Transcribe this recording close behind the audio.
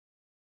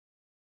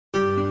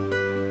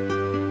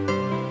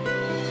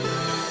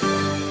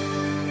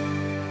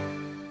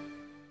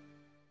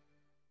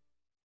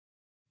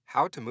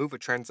How to move a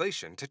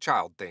translation to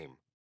child theme.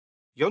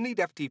 You'll need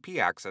FTP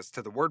access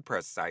to the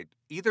WordPress site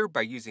either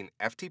by using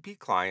FTP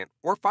Client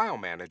or File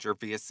Manager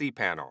via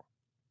cPanel.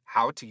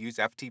 How to use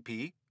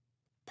FTP?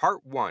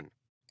 Part 1.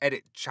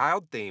 Edit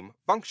child theme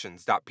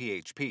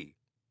functions.php.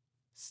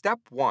 Step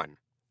 1.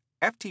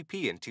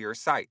 FTP into your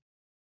site.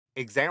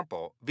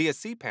 Example via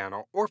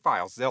cPanel or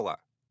FileZilla.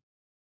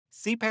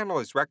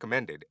 cPanel is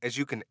recommended as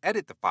you can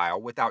edit the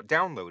file without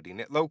downloading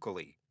it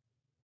locally.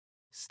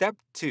 Step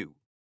 2.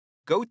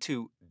 Go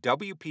to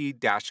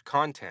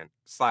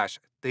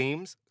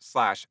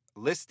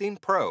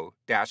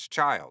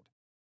wp-content/themes/listingpro-child.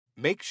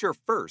 Make sure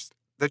first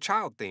the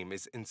child theme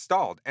is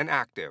installed and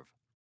active.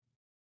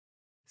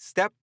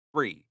 Step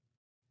 3.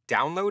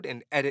 Download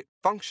and edit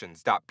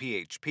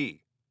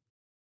functions.php.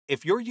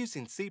 If you're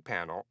using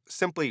cPanel,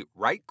 simply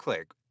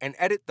right-click and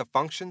edit the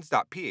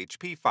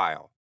functions.php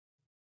file.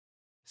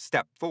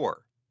 Step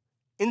 4.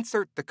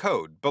 Insert the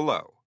code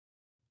below.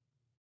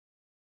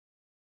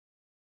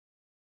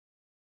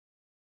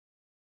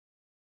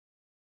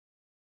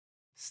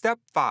 Step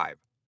 5.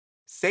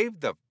 Save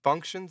the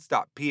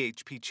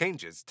functions.php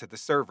changes to the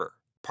server.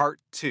 Part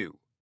 2.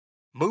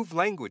 Move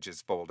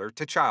Languages folder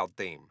to Child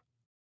Theme.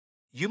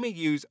 You may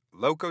use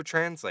Loco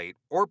Translate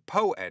or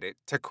PoEdit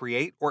to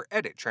create or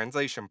edit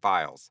translation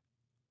files.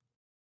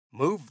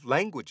 Move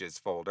Languages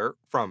folder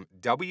from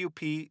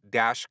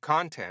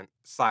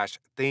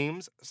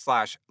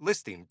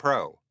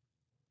wp-content/themes/listingpro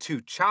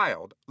to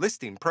Child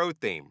Listing Pro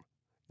theme,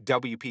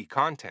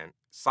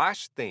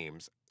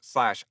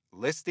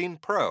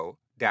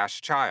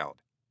 wp-content/themes/listingpro-child.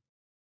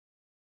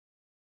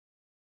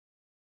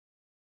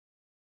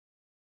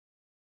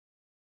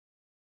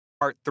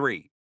 Part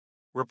 3.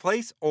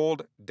 Replace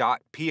old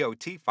 .pot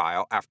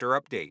file after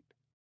update.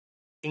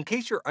 In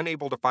case you're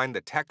unable to find the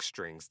text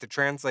strings to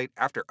translate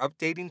after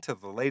updating to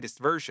the latest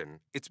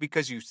version, it's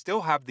because you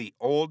still have the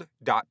old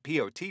 .pot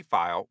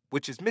file,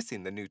 which is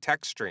missing the new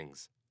text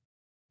strings.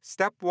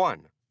 Step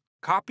 1.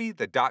 Copy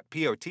the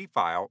 .pot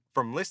file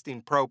from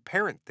Listing Pro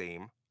parent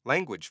theme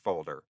language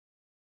folder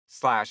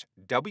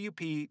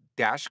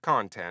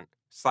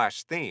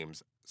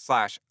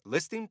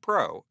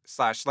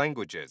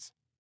 /wp-content/themes/listingpro/languages.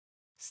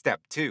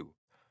 Step 2.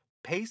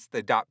 Paste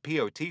the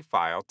 .pot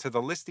file to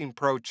the Listing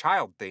Pro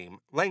child theme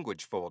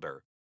language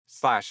folder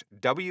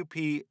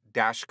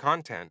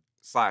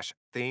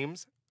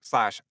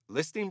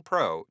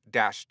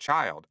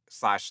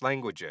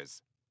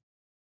 /wp-content/themes/listingpro-child/languages.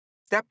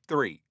 Step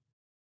 3.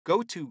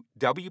 Go to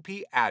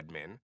WP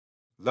Admin,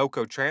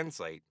 Loco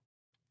Translate,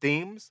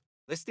 Themes,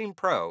 Listing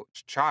Pro,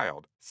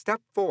 Child.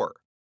 Step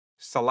 4.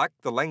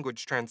 Select the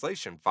language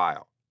translation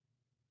file.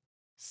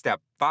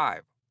 Step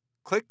 5.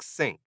 Click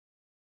Sync.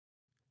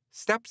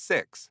 Step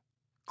 6.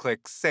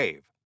 Click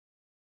Save.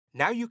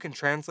 Now you can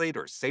translate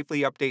or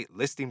safely update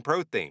Listing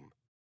Pro theme.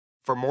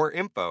 For more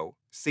info,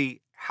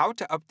 see How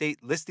to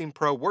Update Listing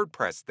Pro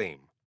WordPress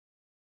theme.